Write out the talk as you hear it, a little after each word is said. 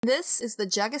This is the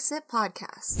Jugasit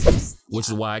Podcast. Which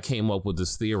is why I came up with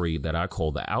this theory that I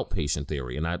call the outpatient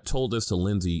theory. And I told this to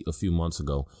Lindsay a few months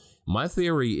ago. My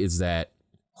theory is that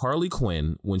Harley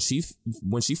Quinn, when she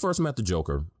first met the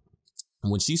Joker,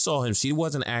 when she saw him, she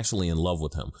wasn't actually in love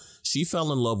with him. She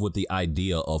fell in love with the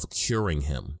idea of curing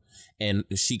him. And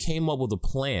she came up with a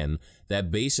plan that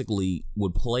basically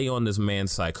would play on this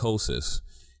man's psychosis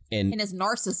and his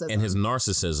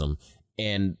narcissism.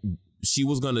 And she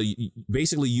was going to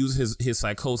basically use his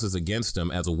psychosis against him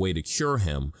as a way to cure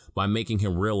him by making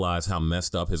him realize how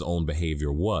messed up his own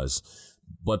behavior was.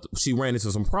 But she ran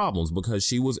into some problems because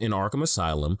she was in Arkham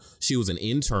Asylum. She was an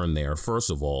intern there, first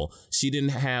of all. She didn't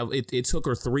have, it took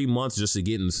her 3 months just to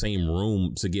get in the same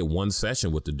room to get one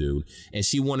session with the dude. And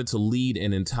she wanted to lead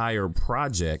an entire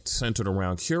project centered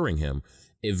around curing him.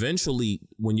 Eventually,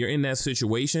 when you're in that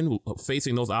situation,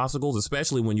 facing those obstacles,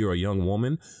 especially when you're a young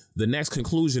woman, the next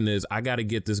conclusion is, I got to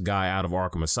get this guy out of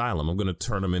Arkham Asylum. I'm going to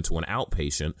turn him into an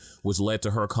outpatient, which led to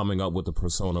her coming up with the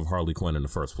persona of Harley Quinn in the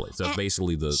first place. That's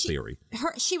basically the theory.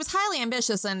 She was highly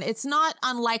ambitious, and it's not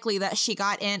unlikely that she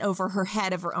got in over her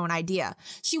head of her own idea.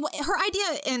 Her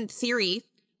idea, in theory,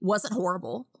 wasn't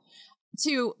horrible.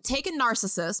 To take a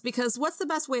narcissist, because what's the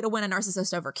best way to win a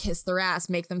narcissist over? Kiss their ass,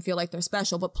 make them feel like they're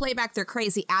special, but play back their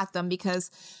crazy at them,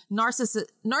 because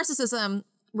narcissism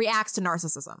reacts to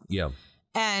narcissism. Yeah.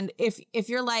 And if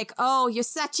you're like, oh, you're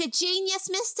such a genius,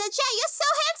 Mr. J, you're so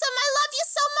handsome, I love you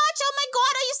so much, oh my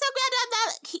God, are you so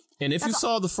good? And if you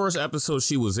saw the first episode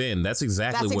she was in, that's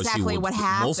exactly what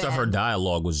happened. Most of her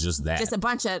dialogue was just that. Just a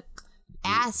bunch of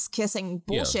ass kissing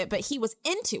bullshit, but he was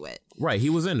into it. Right,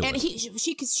 he was into it. And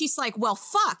she's like, well,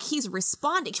 fuck, he's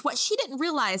responding. What she didn't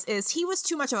realize is he was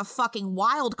too much of a fucking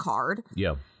wild card.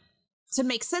 Yeah. To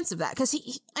make sense of that, because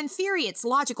in theory it's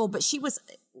logical, but she was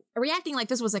reacting like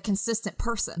this was a consistent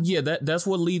person. Yeah, that's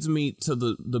what leads me to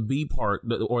the B part,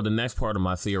 or the next part of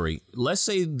my theory. Let's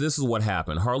say this is what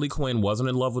happened. Harley Quinn wasn't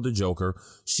in love with the Joker.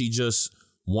 She just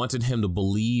wanted him to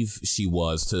believe she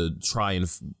was, to try and,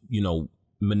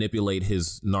 manipulate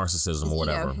his narcissism or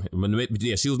whatever.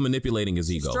 Yeah, she was manipulating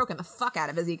his ego. Stroking the fuck out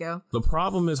of his ego. The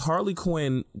problem is Harley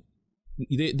Quinn,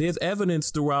 there's evidence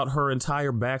throughout her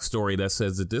entire backstory that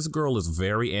says that this girl is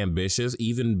very ambitious,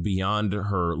 even beyond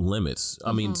her limits.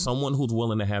 I mean, someone who's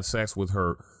willing to have sex with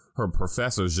her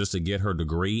professors just to get her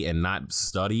degree and not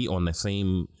study on the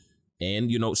same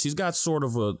end. She's got sort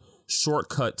of a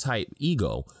shortcut type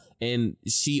ego. And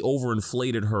she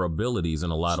overinflated her abilities in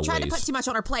a lot of ways. She tried to put too much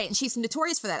on her plate, and she's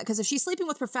notorious for that. Because if she's sleeping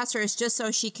with professors just so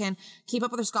she can keep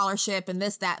up with her scholarship and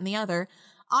this, that, and the other,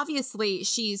 obviously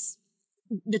she's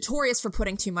notorious for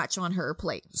putting too much on her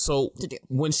plate. So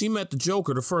when she met the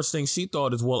Joker, the first thing she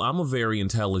thought is, well, I'm a very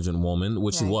intelligent woman,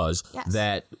 which she was,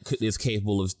 that is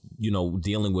capable of,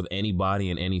 dealing with anybody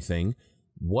and anything.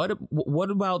 What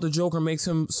about the Joker makes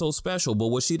him so special? But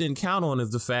what she didn't count on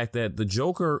is the fact that the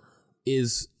Joker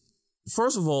is...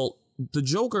 First of all, the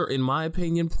Joker, in my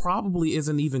opinion, probably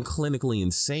isn't even clinically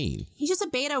insane. He's just a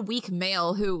beta weak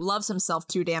male who loves himself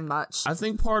too damn much. I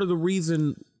think part of the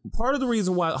reason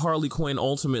why Harley Quinn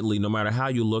ultimately, no matter how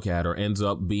you look at her, ends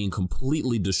up being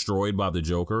completely destroyed by the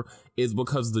Joker is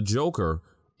because the Joker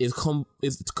is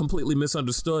completely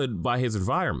misunderstood by his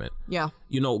environment. Yeah.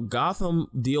 Gotham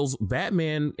deals,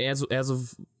 Batman as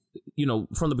of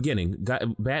from the beginning,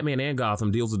 Batman and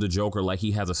Gotham deals with the Joker like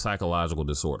he has a psychological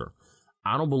disorder.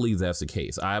 I don't believe that's the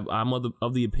case. I'm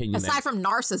of the opinion aside from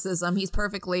narcissism, he's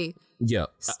perfectly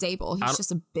stable. He's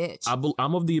just a bitch.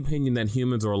 I'm of the opinion that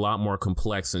humans are a lot more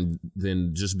complex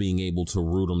than just being able to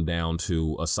root them down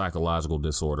to a psychological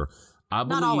disorder. I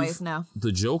believe not always, no.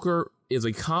 The Joker is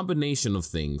a combination of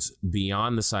things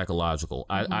beyond the psychological.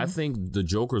 I think the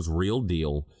Joker's real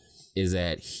deal is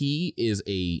that he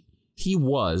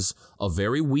was a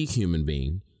very weak human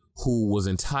being who was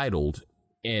entitled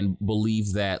and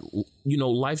believed that,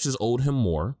 life just owed him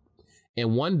more.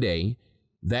 And one day,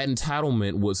 that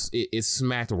entitlement it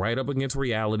smacked right up against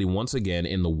reality once again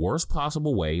in the worst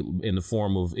possible way, in the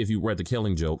form of, if you read The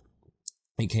Killing Joke,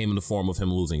 it came in the form of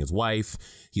him losing his wife.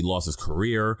 He lost his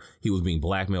career. He was being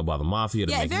blackmailed by the mafia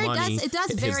to make money. It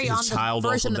does vary on the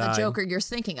version of the Joker you're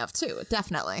thinking of too.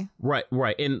 Definitely. Right.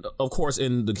 And of course,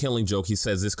 in The Killing Joke, he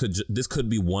says this could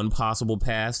be one possible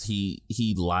past. He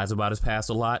lies about his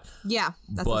past a lot. Yeah,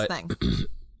 that's his thing.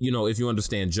 If you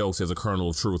understand jokes, there's a kernel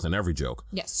of truth in every joke.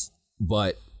 Yes.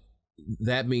 But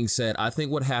that being said, I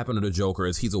think what happened to the Joker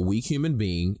is he's a weak human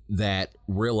being that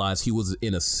realized he was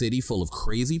in a city full of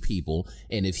crazy people,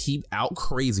 and if he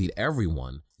out-crazied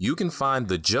everyone... You can find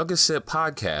the Jugasit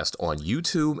podcast on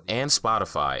YouTube and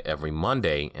Spotify every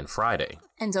Monday and Friday.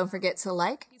 And don't forget to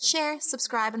like, share,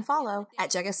 subscribe, and follow at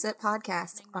Jugasit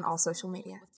Podcast on all social media.